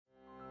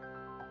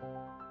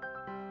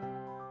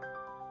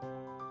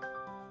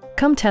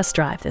Come test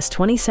drive this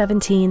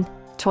 2017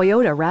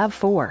 Toyota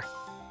RAV4.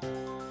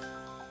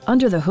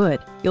 Under the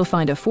hood, you'll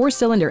find a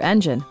 4-cylinder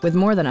engine with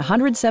more than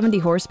 170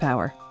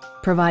 horsepower,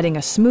 providing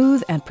a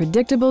smooth and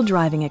predictable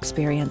driving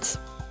experience.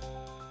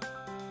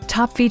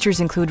 Top features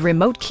include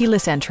remote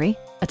keyless entry,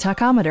 a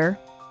tachometer,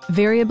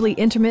 variably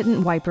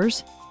intermittent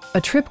wipers,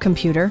 a trip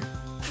computer,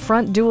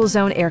 front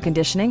dual-zone air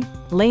conditioning,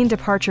 lane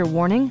departure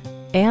warning,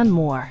 and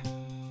more.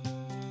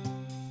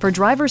 For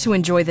drivers who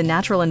enjoy the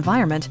natural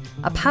environment,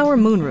 a power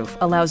moonroof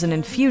allows an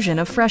infusion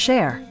of fresh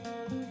air.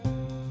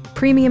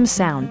 Premium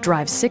sound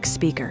drives 6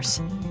 speakers,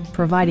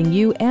 providing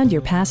you and your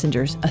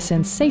passengers a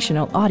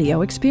sensational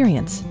audio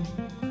experience.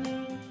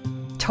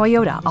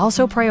 Toyota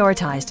also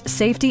prioritized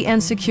safety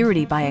and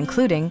security by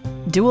including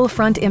dual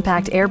front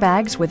impact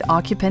airbags with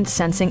occupant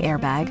sensing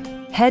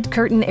airbag, head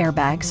curtain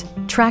airbags,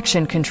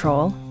 traction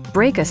control,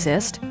 brake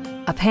assist,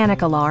 a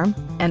panic alarm,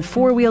 and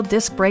 4-wheel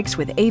disc brakes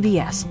with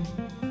ABS.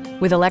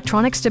 With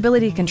electronic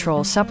stability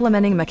control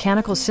supplementing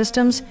mechanical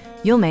systems,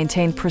 you'll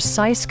maintain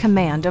precise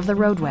command of the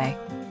roadway.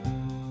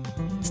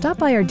 Stop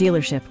by our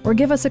dealership or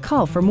give us a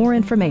call for more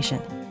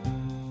information.